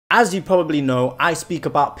As you probably know, I speak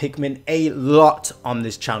about Pikmin a lot on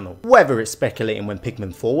this channel. Whether it's speculating when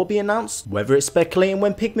Pikmin 4 will be announced, whether it's speculating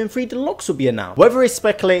when Pikmin 3 Deluxe will be announced, whether it's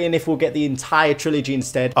speculating if we'll get the entire trilogy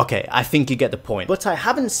instead. Okay, I think you get the point. But I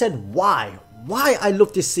haven't said why I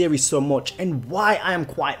love this series so much and why I am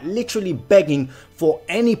quite literally begging for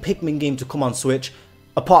any Pikmin game to come on Switch,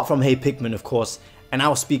 apart from Hey Pikmin of course, and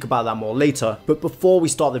I'll speak about that more later. But before we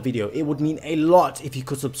start the video, it would mean a lot if you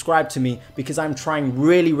could subscribe to me, because I'm trying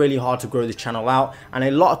really hard to grow this channel out, and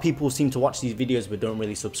a lot of people seem to watch these videos but don't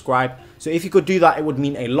really subscribe. So if you could do that, it would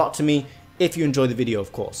mean a lot to me, if you enjoy the video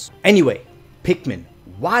of course. Anyway, Pikmin,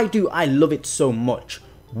 why do I love it so much?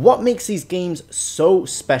 What makes these games so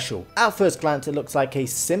special? At first glance, it looks like a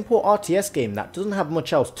simple RTS game that doesn't have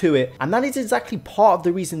much else to it, and that is exactly part of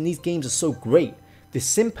the reason these games are so great, the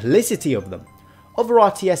simplicity of them. Other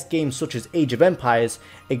RTS games such as Age of Empires,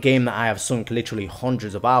 a game that I have sunk literally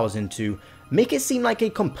hundreds of hours into, make it seem like a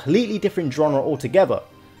completely different genre altogether,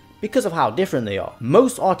 because of how different they are.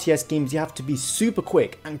 Most RTS games you have to be super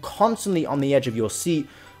quick and constantly on the edge of your seat,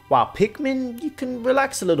 while Pikmin, you can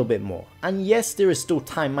relax a little bit more. And yes, there is still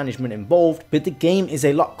time management involved, but the game is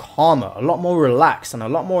a lot calmer, a lot more relaxed, and a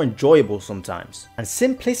lot more enjoyable sometimes. And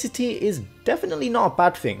simplicity is definitely not a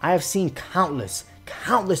bad thing. I have seen countless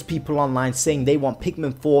people online saying they want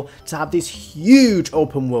Pikmin 4 to have this huge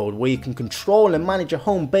open world where you can control and manage a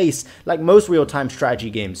home base like most real-time strategy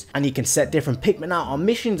games, and you can set different Pikmin out on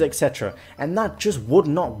missions, etc. And that just would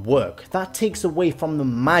not work. That takes away from the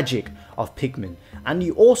magic of Pikmin. And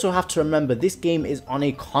you also have to remember this game is on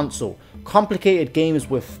a console. Complicated games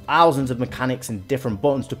with thousands of mechanics and different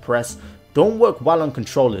buttons to press don't work well on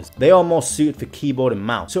controllers. They are more suited for keyboard and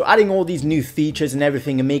mouse. So adding all these new features and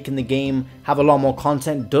everything and making the game have a lot more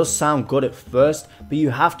content does sound good at first, but you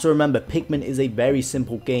have to remember Pikmin is a very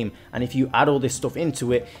simple game, and if you add all this stuff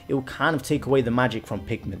into it, it will kind of take away the magic from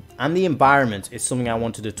Pikmin. And the environment is something I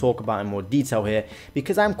wanted to talk about in more detail here,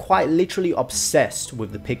 because I'm quite literally obsessed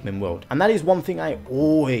with the Pikmin world. And that is one thing I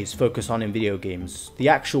always focus on in video games, the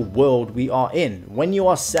actual world we are in. When you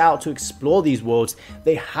are set out to explore these worlds,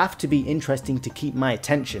 they have to be interesting to keep my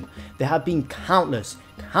attention. There have been countless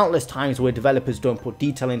times where developers don't put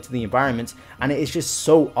detail into the environments, and it is just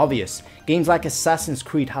so obvious. Games like Assassin's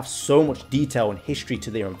Creed have so much detail and history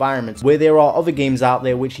to their environments, where there are other games out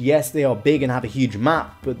there which, yes, they are big and have a huge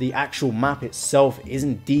map, but the actual map itself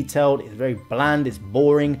isn't detailed, it's very bland, it's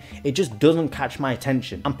boring, it just doesn't catch my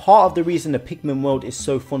attention. And part of the reason the Pikmin world is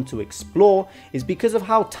so fun to explore is because of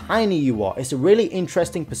how tiny you are. It's a really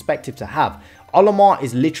interesting perspective to have. Olimar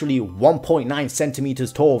is literally 1.9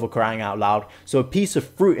 centimeters tall, for crying out loud, so a piece of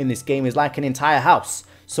fruit in this game is like an entire house.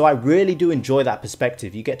 So I really do enjoy that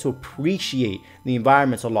perspective. You get to appreciate the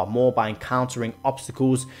environment a lot more by encountering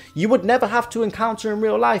obstacles you would never have to encounter in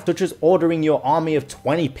real life, such as ordering your army of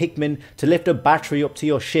 20 Pikmin to lift a battery up to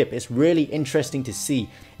your ship. It's really interesting to see.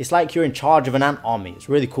 It's like you're in charge of an ant army. It's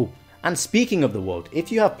really cool. And speaking of the world,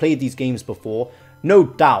 if you have played these games before, no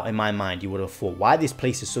doubt in my mind you would have thought why this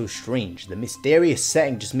place is so strange. The mysterious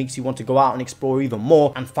setting just makes you want to go out and explore even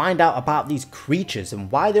more and find out about these creatures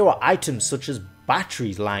and why there are items such as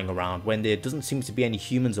batteries lying around when there doesn't seem to be any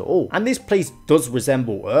humans at all. And this place does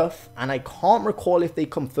resemble Earth, and I can't recall if they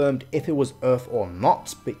confirmed if it was Earth or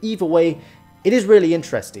not, but either way, it is really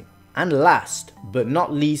interesting. And last but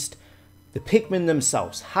not least, the Pikmin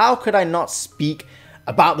themselves. How could I not speak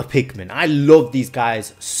about the Pikmin? I love these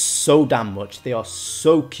guys so damn much. They are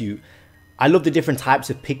so cute. I love the different types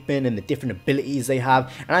of Pikmin and the different abilities they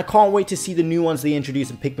have, and I can't wait to see the new ones they introduce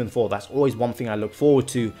in Pikmin 4. That's always one thing I look forward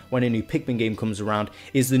to when a new Pikmin game comes around,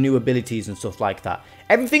 is the new abilities and stuff like that.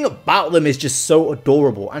 Everything about them is just so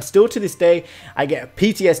adorable, and still to this day I get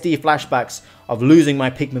PTSD flashbacks of losing my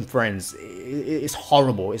Pikmin friends. It's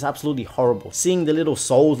horrible. It's absolutely horrible. Seeing the little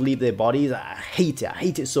souls leave their bodies, I hate it. I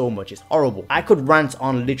hate it so much. It's horrible. I could rant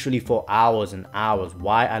on literally for hours and hours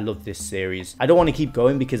why I love this series. I don't want to keep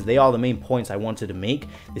going because they are the main points I wanted to make.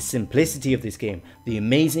 The simplicity of this game, the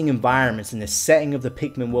amazing environments and the setting of the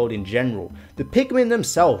Pikmin world in general, the Pikmin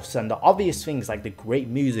themselves and the obvious things like the great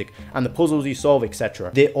music and the puzzles you solve,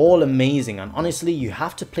 etc. They're all amazing, and honestly you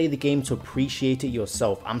have to play the game to appreciate it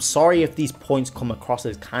yourself. I'm sorry if these points come across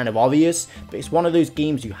as kind of obvious, but it's one of those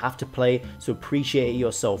games you have to play to appreciate it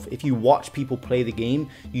yourself. If you watch people play the game,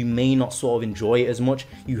 you may not sort of enjoy it as much.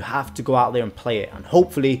 You have to go out there and play it, and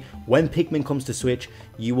hopefully when Pikmin comes to Switch,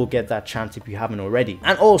 you will get that chance if you haven't already.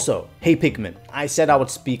 And also, Hey Pikmin, I said I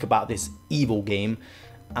would speak about this evil game.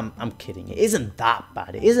 I'm kidding. It isn't that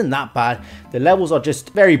bad. It isn't that bad. The levels are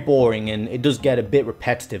just very boring and it does get a bit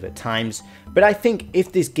repetitive at times. But I think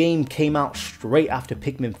if this game came out straight after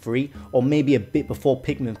Pikmin 3 or maybe a bit before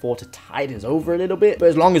Pikmin 4 to tide us over a little bit, but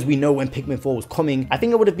as long as we know when Pikmin 4 was coming, I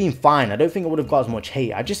think it would have been fine. I don't think it would have got as much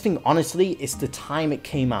hate. I just think honestly it's the time it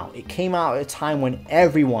came out. It came out at a time when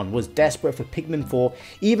everyone was desperate for Pikmin 4,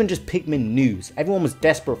 even just Pikmin news. Everyone was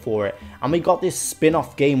desperate for it, and we got this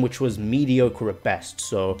spin-off game which was mediocre at best.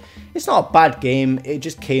 So it's not a bad game, it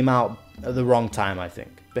just came out at the wrong time, I think.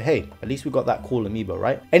 But hey, at least we got that cool amiibo,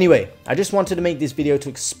 right? Anyway, I just wanted to make this video to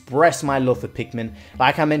express my love for Pikmin.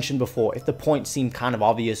 Like I mentioned before, if the points seem kind of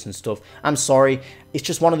obvious and stuff, I'm sorry. It's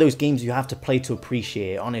just one of those games you have to play to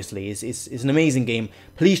appreciate it, honestly. It's an amazing game.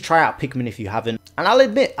 Please try out Pikmin if you haven't. And I'll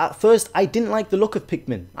admit, at first, I didn't like the look of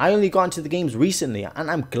Pikmin. I only got into the games recently, and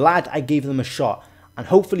I'm glad I gave them a shot. And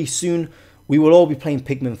hopefully soon, we will all be playing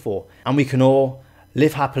Pikmin 4, and we can all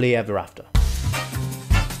live happily ever after.